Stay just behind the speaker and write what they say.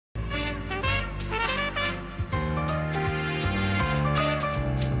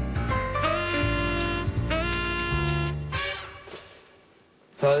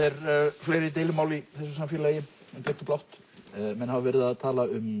Það fleiri deilumál í þessu samfélagi en bleikt og blátt. Menn hafa verið að tala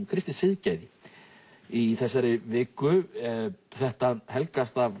kristið siðgæði í þessari viku. Þetta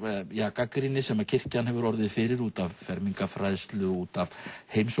helgast af gagnrýni sem að kirkjan hefur orðið fyrir út af fermingafræðslu, út af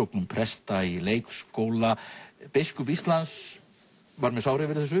heimsóknum presta í leikskóla. Biskup Íslands var með sári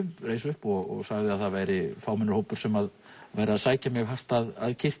yfir þessu, reis upp og sagði að það væri fámennur hópur sem að væri að sækja mjög hart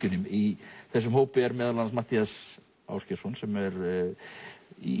að kirkjunum. Í þessum hópi meðal annars Matthías Ásgeirsson sem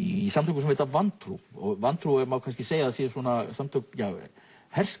í samtökum sem heita Vantrú, og Vantrú má kannski segja að sé svona samtök,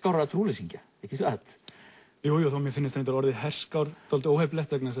 herskára trúleysingja, ekki satt? Jú, þá mér finnst reyndar orðið herskár dálítið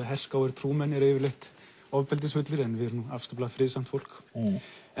óhefnilegt vegna þess að herskáir trúmenn yfirleitt ofbeldisfullir en við erum afskaplega friðsamt fólk.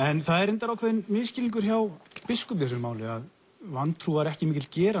 En það reyndar ákveðin misskilningur hjá biskupi í þessu máli að Vantrú var ekki mikill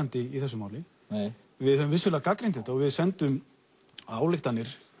gerandi í þessu máli. Nei. Við höfum vissulega gagnrýnt þetta og við sendum ályktanir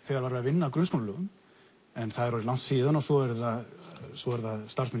þegar var að vinna grunnskólalögum, en það orðið langt síðan og svo það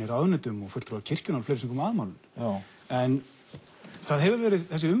starfsmenn í ráðuneytum og fulltrúar kirkjunnar og fleiri sem kom aðmálun. En það hefur verið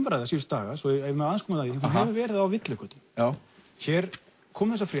þessi umræða síðustu daga, svo ef maður aðeins komið það, hefur verið á villigötum. Hér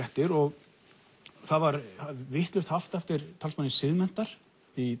kom þessar fréttir og það var vitlaust haft eftir talsmanni siðmenntar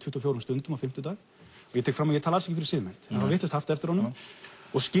í 24 stundum á 50 dag. Og ég tek fram að ég tala alls ekki fyrir siðmennt, en það var vitlaust haft eftir honum.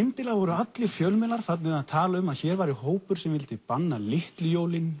 Og skyndilega voru allir fjölmiðlar farnir að tala að hér væri hópur sem vildi banna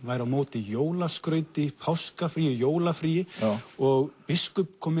litlujólin, væri á móti jólaskrauti, páskafríi, jólafríi. Og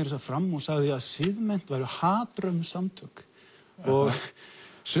biskup kom mér þess að fram og sagði að siðmennt væru hatrömm samtök. Og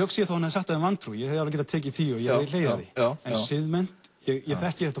sök sé þó hann hefði sagt að Vantrú, ég hefði alveg getað tekið því og ég leiði því. En siðmennt, ég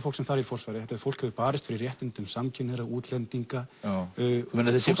þekki þetta fólk sem þar í forsvari, þetta fólk hefur barist fyrir réttindum samkynhneigðra, útlendinga. Þú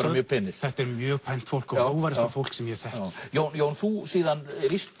meina þessi bara mjög peinir? Þetta mjög pænt fólk og óvarista fólk sem ég þekki. Jón, þú síðan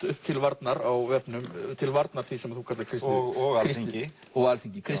rýst upp til varnar á vefnum, til varnar því sem þú kallar kristið. Og Alþingi. Og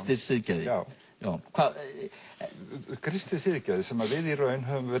Alþingi, kristið siðgæði. Kristið siðgæði sem að við í raun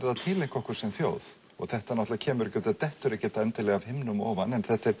höfum verið að tileinka okkur sem þjóð. Og þetta náttúrulega kemur ekki, þetta dettur ekki endilega af himnum ofan, en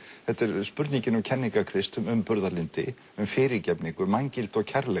þetta er spurningin kenningakrist, burðarlyndi, fyrirgefningu, manngild og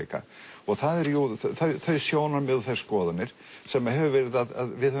kærleika. Og það þau sjónarmið og þær skoðanir sem við höfum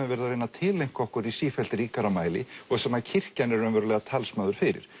verið að reyna að tileinka okkur í sífellt ríkara mæli og sem að kirkjan raunverulega talsmaður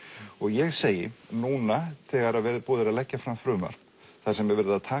fyrir. Og ég segi, núna, þegar búið að leggja fram frumvarp, þar sem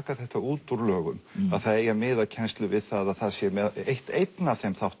verið að taka þetta út úr lögum, að það eigi að miða kennslu við það að það sé með einn af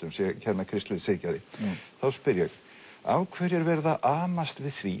þeim þáttum sé hérna kristið siðgæði. Þá spyr ég, af hverju verið að amast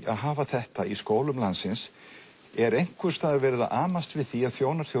við því að hafa þetta í skólum landsins? Einhvers staðar verið að amast við því að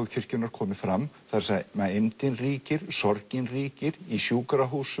þjónar þjóðkirkjunnar komi fram, þar sem að eymdin ríkir, sorgin ríkir, í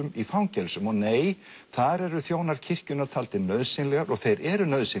sjúkrahúsum, í fangelsum? Og nei, þar eru þjónar kirkjunnar taldir nauðsynlegar og þeir eru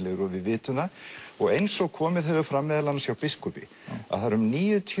nauðsynlegur og við vitum það. Og eins og komið hefur fram meðal annars hjá biskupi að það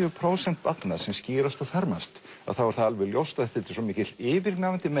 90% barna sem skýrast og fermast, að þá það alveg ljóst að þetta svo mikill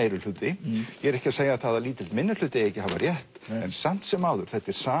yfirgnæfandi meirihluti. Ég ekki að segja að það að lítill minnihluti ekki hafa rétt, en samt sem áður, þetta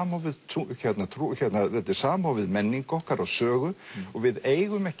er samofið menning okkar og sögu og við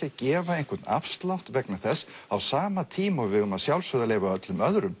eigum ekki að gefa einhvern afslátt vegna þess á sama tíma og við eigum að sjálfsögða leyfa öllum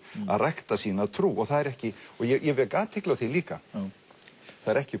öðrum að rækta sína trú og það ekki, og ég vek athygli á því líka,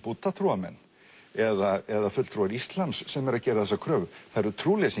 það ekki búddatrúamenn eða fulltrúar Íslams sem að gera þessa kröfu. Það eru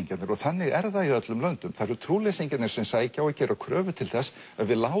trúleysingjarnir og þannig það í öllum löndum. Það eru trúleysingjarnir sem sækja á að gera kröfu til þess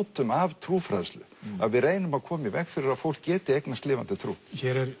að við látum af trúfræðslu, að við reynum að koma í veg fyrir að fólk geti eignast lifandi trú.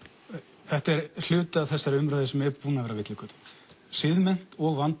 Þetta hluti af þessari umræðu sem búin að vera villigötum. Siðmennt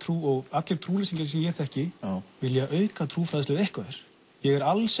og Vantrú og allir trúleysingjar sem ég þekki vilja auka trúfræðslu eitthvað. Ég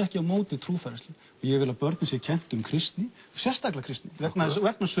alls ekki á móti trúfræðslu. Ég vil að börnum sé kennt kristni, sérstaklega kristni, vegna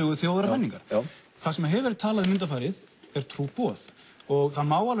sögu þjóðar og menningar. Það sem hefur verið talað undanfarið trúboð og það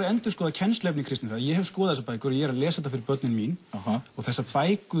má alveg endurskoða kennsluefni kristnifræði. Ég hef skoðað þessar bækur og ég að lesa þetta fyrir börnin mín og þessar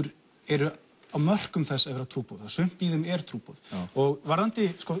bækur eru á mörkum þess að vera trúboð. Sumt í þeim trúboð. Og varðandi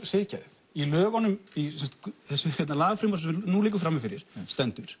siðgæðið, í lögunum, í þessu lagafrumvarpi sem nú liggur frammi fyrir,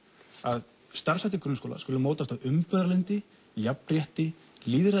 stendur að starfshættir grunnskóla skulu mótast af umbúðarlyndi, jafnrétti,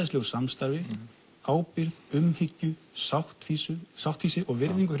 lýðræðislegu samstarfi, ábyrgð, umhyggju, sáttfýsi og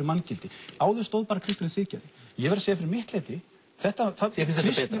virðingu fyrir manngildi. Áður stóð bara kristilegt siðgæði. Ég verð að segja fyrir mitt leyti,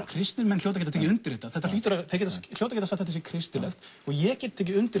 kristnir menn hljóta geta tekið undir þetta. Þeir hljóta geta sagt að þetta sé kristilegt og ég get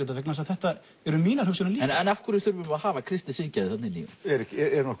tekið undir þetta vegna þess að þetta eru mínar hugsanir líka. En af hverju þurfum við að hafa kristið siðgæði þannig líka?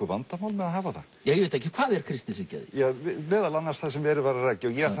 Nokkuð vandamál með að hafa það? Ég veit ekki, hvað kristið siðgæði? Meðal annars það sem verið var að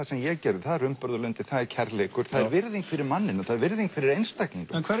rækja og það sem ég gerði, það umbörðarlyndi, það kærleikur, það virðing fyrir manninu, það virðing fyrir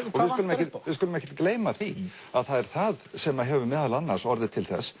einstaklingum. Og við skulum ekki gleyma því að það það sem hefur meðal annars orðið til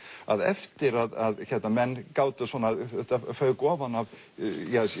þess að eftir að menn gátu svona fauk ofan af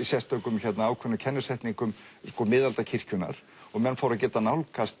sérstökum ákveðnum kennisetningum miðaldakirkjunnar og menn fóru að geta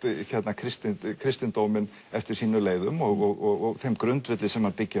nálgast kristindóminn eftir sínu leiðum og þeim grundvelli sem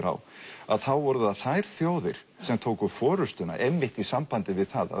hann byggir á, að þá voru það þær þjóðir sem tóku forustuna einmitt í sambandi við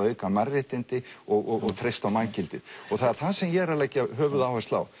það að auka mannréttindi og treysta á manngildið. Og það er það sem ég er að leggja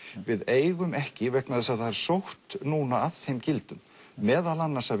höfuðáherslu á. Við eigum ekki, vegna þess að það er sótt núna að þeim gildum, meðal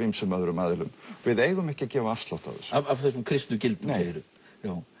annars af ýmsum öðrum aðilum. Við eigum ekki að gefa afslátt á þessu. Af þessum kristnu gildum, segirðu?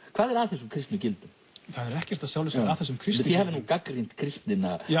 Já. Hvað er að þessum kristnu gildum? Það er ekkert að sjálfur sig að þessum kristni. Þið hefði nú gagnrýnt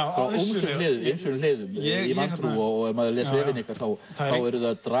kristina frá ýmsum hliðum í vantrú og ef maður les vefinn ykkar þá eru það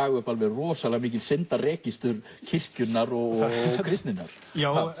að draga upp alveg rosalega mikil syndaregistur kirkjunnar og kristninnar. Já,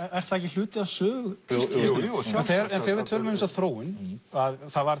 er það ekki hluti af sögu kristni? Jú, en þegar við tölum þessa þróun, að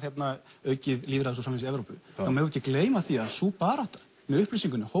það var aukið lýðræðis og framvegis í Evrópu, þá megum við ekki gleyma því að sú barátta með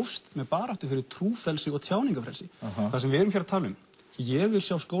upplýsingunni hófst með baráttu fyrir trúfrelsi og tjáningafrelsi. Það sem við erum hér að tala um. Ég vil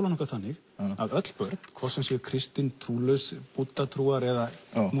sjá skólan okkar þannig að öll börn, hvort sem séu kristin, trúlaus, búddatrúar eða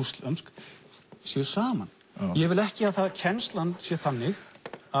múslimsk, séu saman. Ég vil ekki að kennslan sé þannig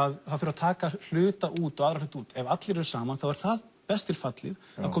að það fyrir að taka hluta út og aðra hluta út. Ef allir eru saman, þá er það best til fallið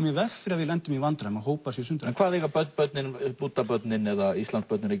að koma í veg fyrir að við lendum í vandræðum og hópa sér sundur. En hvað eiga búddabörnin eða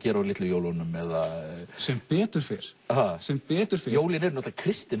íslandsbörnin að gera á litlu jólunum eða... Sem betur fyrr. Jólin eru náttúrulega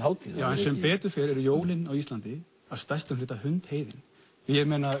kristin hátíð. Já, en sem betur fyrr eru jólin á Íslandi að stærstum hluta hundheiðin. Ég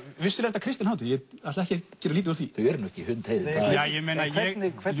meina, vissir þetta kristin hátíð? Ég ætla ekki að gera lítið úr því. Þau eru nú ekki hundheiðin. Já, ég meina,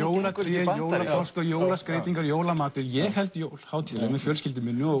 jólatré, jólapáska, jólaskreytingar, jólamatur. Ég held hátíðlega með fjölskyldu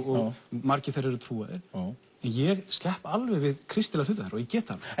minni og margir þeir eru trúaðir. En ég slepp alveg við kristilega hluta þar og ég get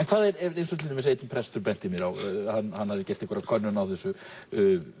það. En hvað er eins og til dæmis einn prestur benti mér á, hann hafði gert einhverja könnun á þessu,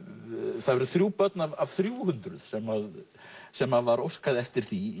 það eru 3 börn af 300 sem var óskað eftir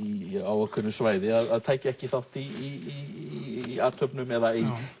því á ákveðnu svæði að tækja ekki þátt í athöfnum eða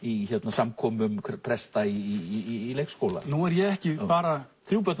í samkomum presta í leikskóla. Nú er ég ekki bara...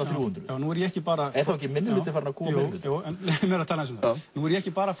 3 börn af 300? Já, nú er ég ekki bara... Er þá ekki minnihluti farin að koma meirihluti? Jú, en mér er að tala eins það. Nú er ég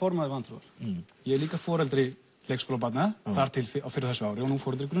ekki bara formaður Vantrúar. Ég er líka foreldri leikskólabarna, þar til fyrir þessu ári, og nú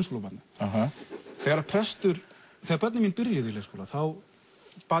foreldri grunnskólabarna. Þegar börnin mín byrjuðu í leikskóla, þá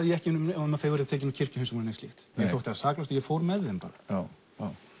bað ég ekki um að þau verið tekin úr kirkjuhúsum og neitt slíkt. Ég þótti það saklaust og ég fór með þeim bara.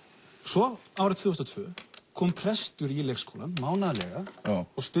 Svo árið 2002 kom prestur í leikskólan mánaðarlega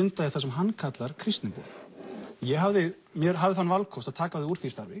og stundaði það sem hann kallar kristniboð. Mér hafði þann valkost að taka þau úr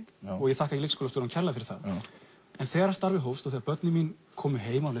því starfi og ég þakka ekki leikskólastjóranum kærlega fyrir það. En þegar starfið hófst og þegar börnin mín komu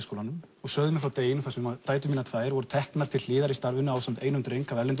heim á leikskólanum og sögðu mér frá deginum þar sem dætur mínar 2 voru teknar til hliðar í starfinu ásamt einum dreng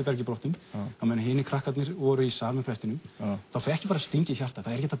af Erlendubergi brottum, á meðan hinir krakkarnir voru í sal með prestinum, þá fekk ég bara stingi í hjarta.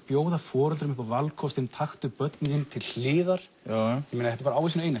 Það er ekki að bjóða foreldrum upp á valkostinn, taktu börnin til hliðar. Ég meina, þetta var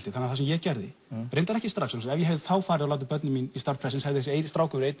ávísinu einelti, þannig að það sem ég gerði, reyndar ekki strax, ef ég hefði þá farið og látið börnin mín í starf pressins, hefði þessi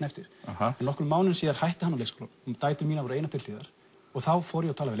strákur verið einn eftir. En nokkrum mánuðum síðar hætti hann á leikskólanum, dætur mínar voru eina til hliðar og þá fór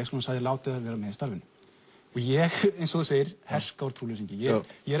ég að tala við leikskólann og sagði látið að vera með í starfinu. Og ég, eins og þú segir, herskár trúleysingi. Ég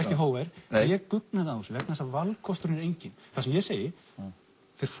er ekki hóver, ég gugnaði á þessu vegna þess að valkosturinn er engin. Það sem ég segi,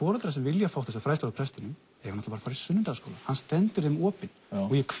 þeir foreldrar sem vilja fá þessa fræðslu á prestinum, eiga náttúrulega bara að fara í sunnudagsskóla. Hann stendur þeim opinn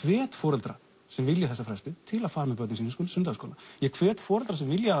og ég hvet foreldra sem vilja þessa fræðslu til að fara með börnin sín í sunnudagsskóla. Ég hvet foreldra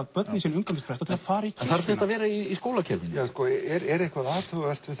sem vilja að börnin sín umgangist presta til að fara í kirkjuna. Þarf þetta að vera í skólakerfinu? Já, sko, er eitthvað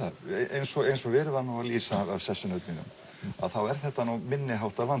athugavert við það? Eins og við erum nú að lýsa af sessunauðninum, að þá er þetta nú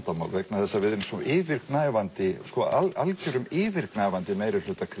minniháttar vandamál vegna þess að við erum svo yfirgnæfandi, sko algjörum yfirgnæfandi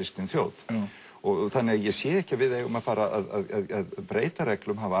meirihluta kristin þjóð. Og þannig að ég sé ekki að við eigum að fara að breyta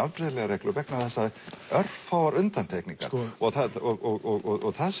reglum, hafa afbrigðilega reglur vegna þess að örfáar undantekningar. Og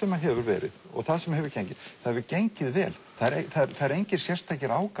það sem hefur verið og það sem hefur gengið, það hefur gengið vel. Það er engir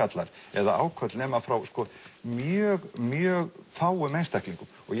sérstakir ágallar eða áköll nema frá sko mjög fáum einstaklingum.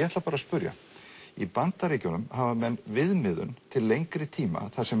 Og ég ætla bara að spyrja. Í Bandaríkjunum hafa menn viðmiðun til lengri tíma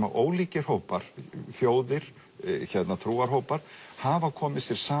þar sem að ólíkir hópar, þjóðir, trúarhópar, hafa komið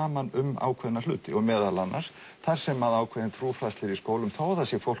sér saman ákveðna hluti og meðal annars þar sem að ákveðin trúfræðslir í skólum þó það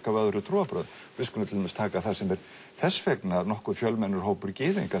sé fólk af öðru trúarbrögð. Við skulum til dæmis taka það sem er þess vegna nokkuð fjölmennur hópur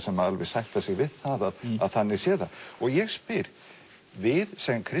gyðinga sem alveg sætta sig við það að þannig sé það. Og ég spyr, við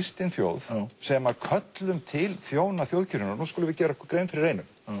sem kristin þjóð sem að köllum til þjóna þjóðkirkjunnar, nú skulum við gera okkur grein fyrir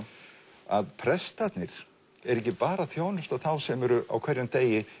einum, að prestarnir er ekki bara þjónusta þá sem eru á hverjum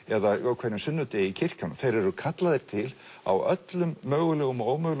degi eða á hverjum sunnudegi í kirkjunum. Þeir eru kallaðir til á öllum mögulegum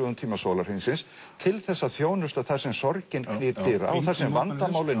og ómögulegum tíma sólarhringsins til þess að þjónusta þar sem sorgin knýr dyra og þar sem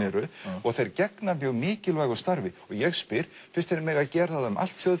vandamálin eru og þeir gegna mjög mikilvægu starfi. Og ég spyr, fyrst þeir mega að gera það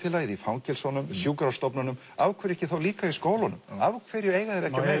allt þjóðfélagið í fangelsónum, sjúkrastofnunum, af hverju ekki þá líka í skólunum? Af hverju eiga þeir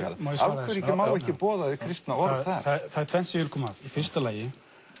ekki að mega það? Af hverju ekki má ekki boða þau kristna orð þar? Það er tvennt sem ég vil koma að. Í fyrsta lagi,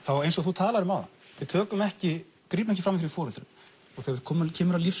 þá eins og þú talar um áðan, við grípum ekki fram fyrir foreldrum. og þegar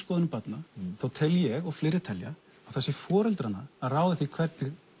kemur að lífsskoðunum barna, þá tel ég og fleiri telja að það sé foreldrana að ráða því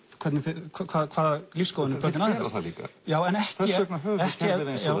hvaða lífsskoðunum börnin aðeins. Það líka. Já, en Þess vegna höfum við kerfið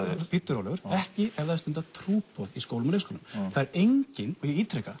eins og það er. Bíddu rólegur, ekki ef það er stundað trúboð í skólum og leikskólum. Það er engin, og ég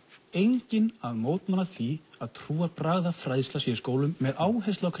ítreka, engin að mótmæla því að trúarbragða fræðsla sé í skólum með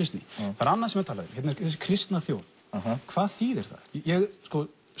áherslu á kristni. Það er annað sem ég talaði, hérna er þessi kristna þjóð. Hvað þýðir það?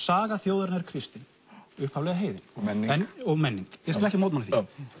 Saga þjóðarinnar er kristin, upphaflega heiðin. Og menning. Ég skal ekki mótmæla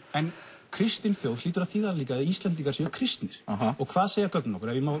því. En kristin þjóð hlýtur að þýða líka að Íslendingar séu kristnir. Og hvað segja gögnin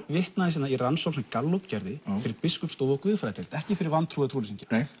okkur? Ef ég má vitna þess í rannsókn sem Gallup gerði fyrir biskupsstofu og guðfræðideild, ekki fyrir vantrúar trúleysingi,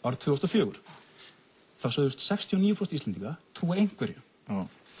 árið 2004, þá sögðust 69% Íslendinga trúa einhverju.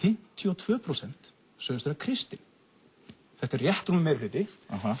 52% sögðust vera kristin. Þetta er rétt rúmur meirihluti.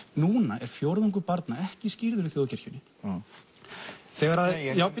 Núna er fjórðungur barna ekki skýrður í þjóðkirkjunni. Þegar að,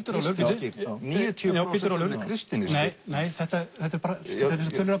 já, býtur á lög, 90% er kristinir. Nei, þetta er bara,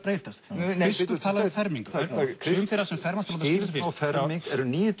 þetta tölur að breytast. Biskup talaði um fermingu. Sum þeirra sem fermast til að skýra sig fyrst. Skýrð og ferming eru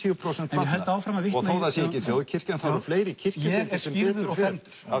 90% barna. En ég held áfram að vitna og þó það sé ekki þjóðkirkjan, þá eru fleiri kirkjubindir sem betur fer.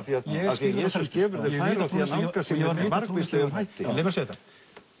 Af því að Jesús gefur þér færi á því að nálga sig með margvíslegum hætti. Leif að segja þetta.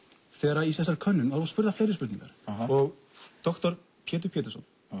 Þegar í þessari könnun, þá spurða fleiri spurningar. Og doktor Pétur Pétursson,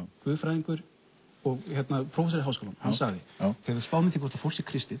 guðfræðingur og prófessor í háskólanum, hann sagði, þegar við spáum því hvort að fólk sé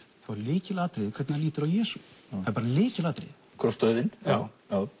kristið, þá er lykilatriði hvernig hann lítur á Jesú. Það er bara lykilatriði. Krossdauðinn? Já.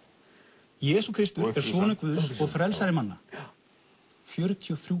 Jesú Kristur er sonur Guðs og frelsari manna.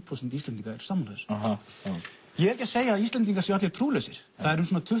 43% Íslendinga er sammála þessu. Ég er ekki að segja að Íslendingar séu allir trúlausir. Það er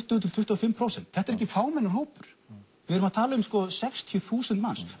svona 20–25%. Þetta er ekki fámennur hópur. Við erum að tala 60.000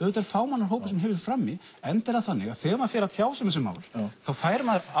 manns. Auðvitað er fámennar hópur sem hefur frammi, enda er það þannig að þegar maður fer að tjá sig um þessi mál, þá fær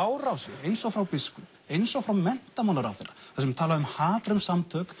maður árásir eins og frá biskup, eins og frá menntamálaráðherra. Það sem tala hatrömm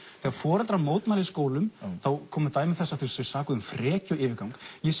samtök, þegar foreldrar mótmæla í skólum, þá komur dæmi þess að þau sakuð frekju og yfirgang.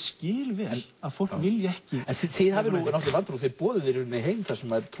 Ég skil vel að fólk vilji ekki... En þið hafið nú náttúrulega vantrú, þið boðið þér heim þar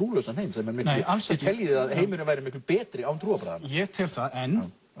sem er trúlausan heim, sem er miklu... Þið teljið að heimurinn væri miklu betri án trúarbragðanna. Ég tel það, en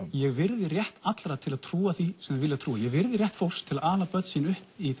ég virði rétt allra til að trúa því sem þau vilja trúa. Ég virði rétt fólks til að ala börn sín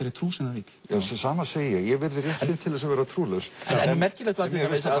upp í þeirri trú sem það vil. Já, sama segi ég virði rétt til þess að vera trúlaus. En merkilegt var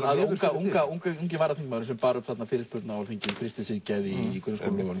að ungi varaþingmaður sem bar upp þarna fyrirspurn á þingi kristið siðgæði í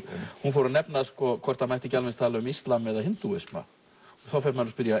grunnskólalögunum, hún fór að nefna hvort það mætti ekki alveg tala um islam eða hindúisma. Þá fer maður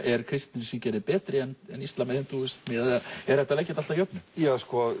að spyrja, er kristið siðgæði betri en islam eða hindúismi, eða er þetta leggjast alltaf jöfnu? Já,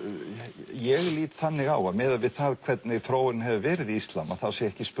 ég lít þannig á að miðað við það hvernig þróunin hefur verið í islam, að þá sé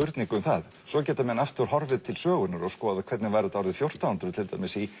ekki spurning um það. Svo geta menn aftur horfið til sögunar og skoða hvernig var þetta árið 1400 til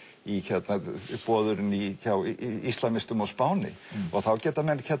dæmis í boðurinn hjá islamistum á Spáni. Og þá geta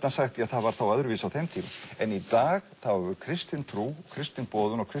menn sagt, já, það var þá öðruvís á þeim tíma. En í dag, þá hefur kristin trú, kristin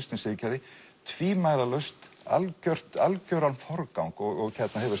boðun og kristin siðgæði tvímælalaust algjöran forgang og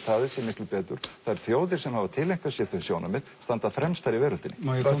hefur staðið sér miklu betur. Það er þjóðir sem hafa tileinkað sér þau sjónarmið, standa fremstar í veröldinni.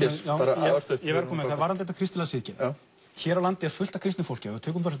 Ég verð komið, það varðandi þetta kristilega siðgæði. Hér á landi er fullt af kristnu fólki og við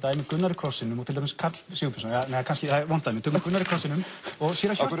tökum bara dæmi Gunnar í krossinum og til dæmis Karl Sigurbjörnsson, neða kannski það er vont dæmi, tökum Gunnar í krossinum og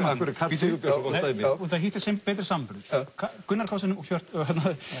síra Hjörtur Akkur er Karl Sigurbjörnsson vont dæmi? Og það hittir sem betri samanburður. Gunnar í krossinum og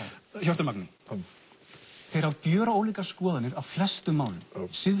Hjörtur Magni. Þeir hafa gjöra ólíkar skoðanir á flestum málum,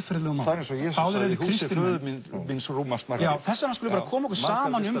 siðferðilegum málum. Það er eins og Jesús sagði, húsi föður míns rúmast margar. Já, þess vegna skulum við bara koma okkur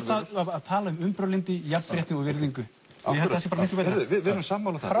saman það að tala um umburðarlyndi, jafnrétti og virðingu. Ég held að það sé bara miklu betra. Við erum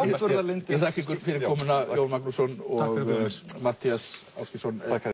sammála það. Ég þakka ykkur fyrir komuna, Jón Magnússon og Matthías Ásgeirsson.